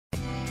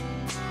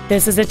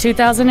This is a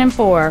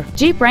 2004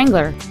 Jeep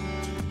Wrangler.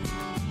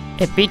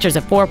 It features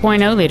a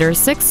 4.0-liter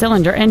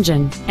six-cylinder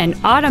engine, an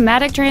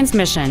automatic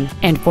transmission,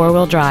 and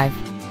four-wheel drive.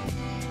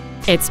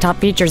 Its top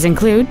features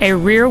include a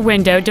rear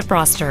window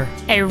defroster,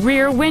 a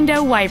rear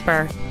window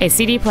wiper, a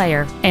CD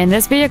player, and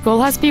this vehicle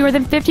has fewer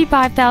than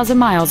 55,000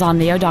 miles on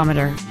the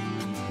odometer.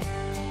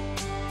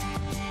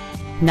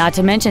 Not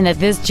to mention that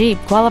this Jeep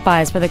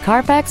qualifies for the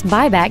Carfax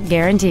buyback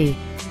guarantee.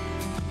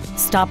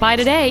 Stop by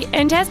today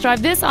and test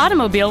drive this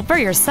automobile for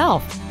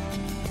yourself.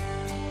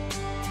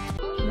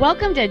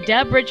 Welcome to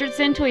Dub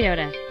Richardson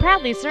Toyota,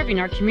 proudly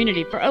serving our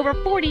community for over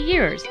 40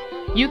 years.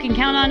 You can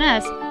count on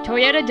us.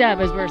 Toyota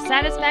Dub is where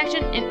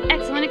satisfaction and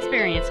excellent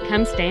experience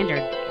come standard.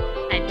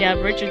 At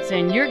Dub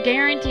Richardson, you're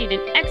guaranteed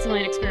an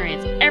excellent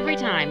experience every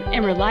time,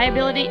 and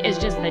reliability is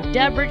just the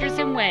Dub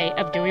Richardson way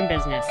of doing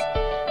business.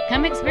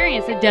 Come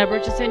experience the Dub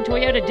Richardson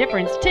Toyota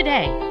difference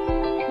today.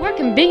 We're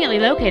conveniently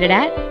located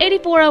at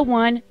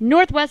 8401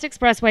 Northwest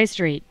Expressway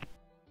Street.